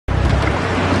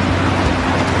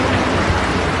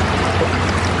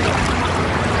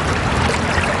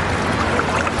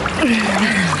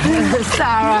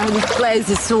Sarah, this place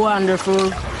is so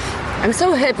wonderful. I'm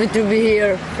so happy to be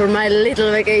here for my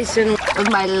little vacation with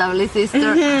my lovely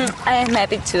sister. I am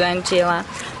happy too, Angela.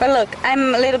 But look,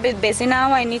 I'm a little bit busy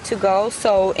now. I need to go.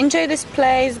 So enjoy this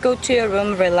place, go to your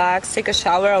room, relax, take a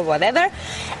shower or whatever.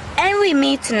 And we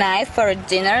meet tonight for a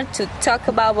dinner to talk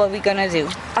about what we're gonna do.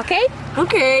 Okay?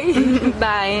 Okay.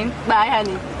 Bye. Bye,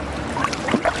 honey.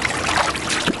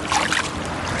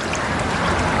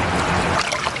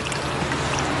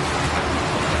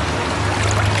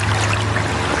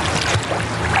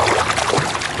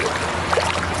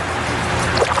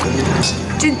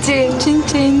 Chin chin. Chin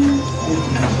chin.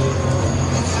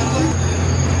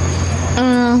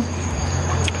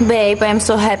 Babe, I'm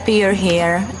so happy you're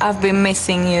here. I've been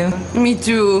missing you. Me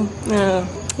too.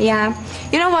 Yeah.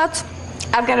 You know what?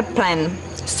 I've got a plan.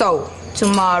 So,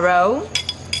 tomorrow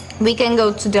we can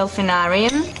go to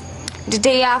Delphinarium. The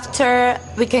day after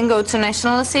we can go to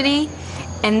National City.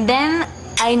 And then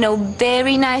I know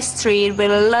very nice street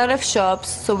with a lot of shops,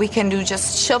 so we can do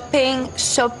just shopping.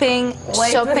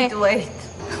 Wait.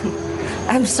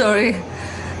 I'm sorry.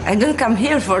 I don't come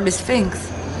here for these things.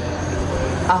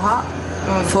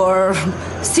 For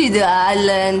see the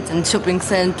island and shopping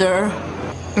center.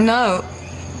 No.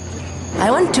 I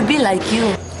want to be like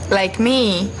you. Like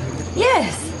me?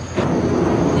 Yes.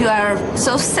 You are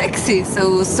so sexy,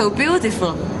 so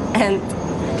beautiful, and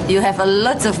you have a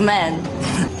lot of men.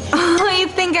 Oh, you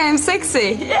think I'm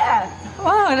sexy? Yeah.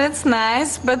 Wow, that's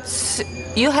nice. But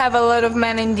you have a lot of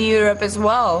men in Europe as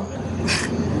well.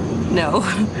 No.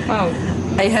 Oh.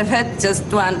 I have had just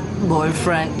one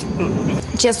boyfriend.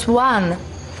 Just one?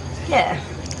 Yeah.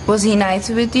 Was he nice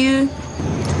with you?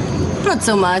 Not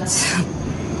so much.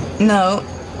 No.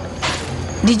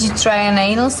 Did you try an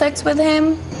anal sex with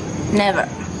him? Never.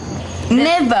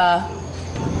 Never?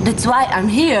 That's why I'm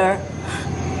here.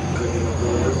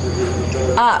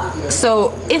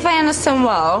 So if I understand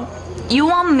well, you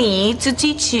want me to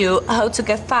teach you how to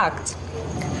get fucked?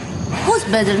 Who's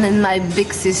better than my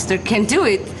big sister can do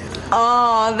it?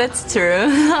 Oh, that's true.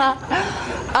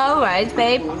 All right,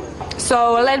 babe.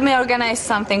 So let me organize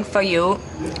something for you,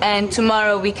 and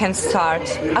tomorrow we can start.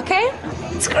 Okay?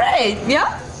 It's great.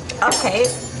 Yeah? Okay.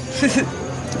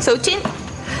 So chin.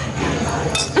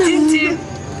 Chin chin.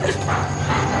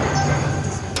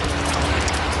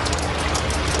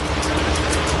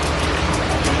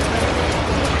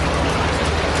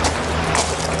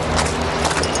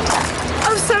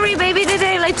 Oh, sorry, baby. Did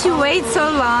I let you wait so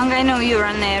long? I know you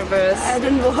are nervous.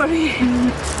 Don't worry.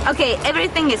 Okay,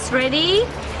 everything is ready.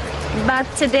 But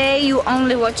today you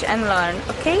only watch and learn,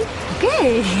 okay?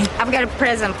 Okay. I've got a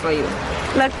present for you.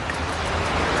 Look.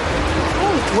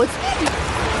 Oh, what's this?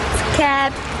 It's a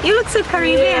cat. You look so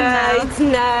Caribbean now. It's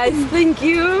nice. Thank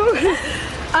you.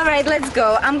 All right, let's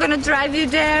go. I'm gonna drive you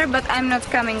there, but I'm not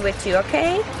coming with you,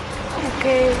 okay?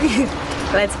 Okay.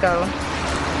 Let's go.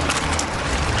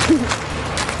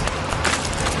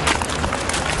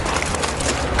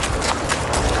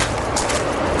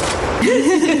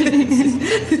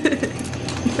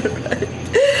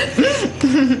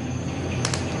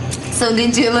 So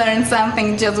did you learn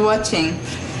something just watching?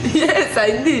 Yes,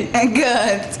 I did.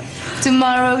 Good.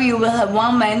 Tomorrow you will have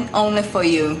one man only for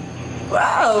you.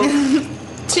 Wow.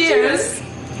 Cheers.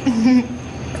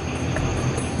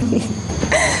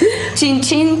 Chin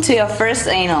chin to your first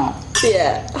anal.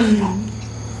 Yeah.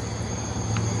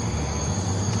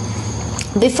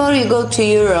 Before you go to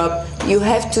Europe, you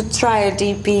have to try a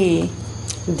DP.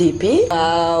 DP?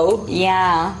 Wow.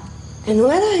 Yeah. And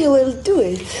when I will do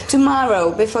it?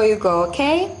 Tomorrow, before you go,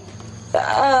 okay?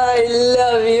 I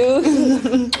love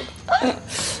you.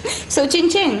 So chin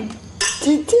chin.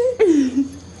 Chin chin.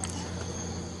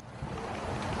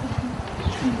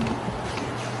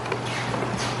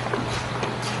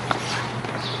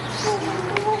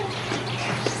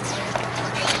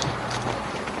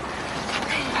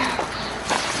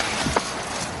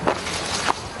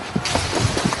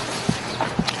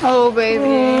 Oh,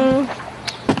 baby.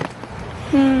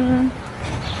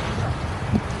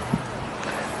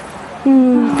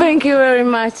 Thank you very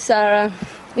much, Sarah.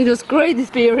 It was great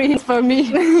experience for me.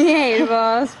 Yeah, it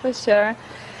was, for sure.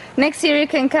 Next year you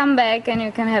can come back and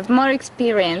you can have more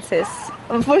experiences.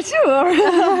 For sure.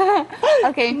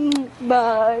 Okay.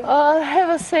 Bye. Have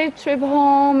a safe trip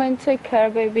home and take care,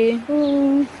 baby.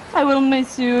 I will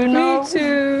miss you now. Me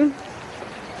too.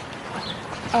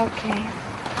 Okay.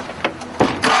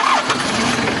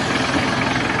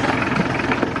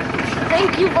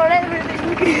 Thank you for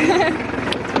everything.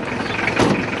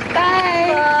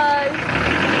 Bye. Bye.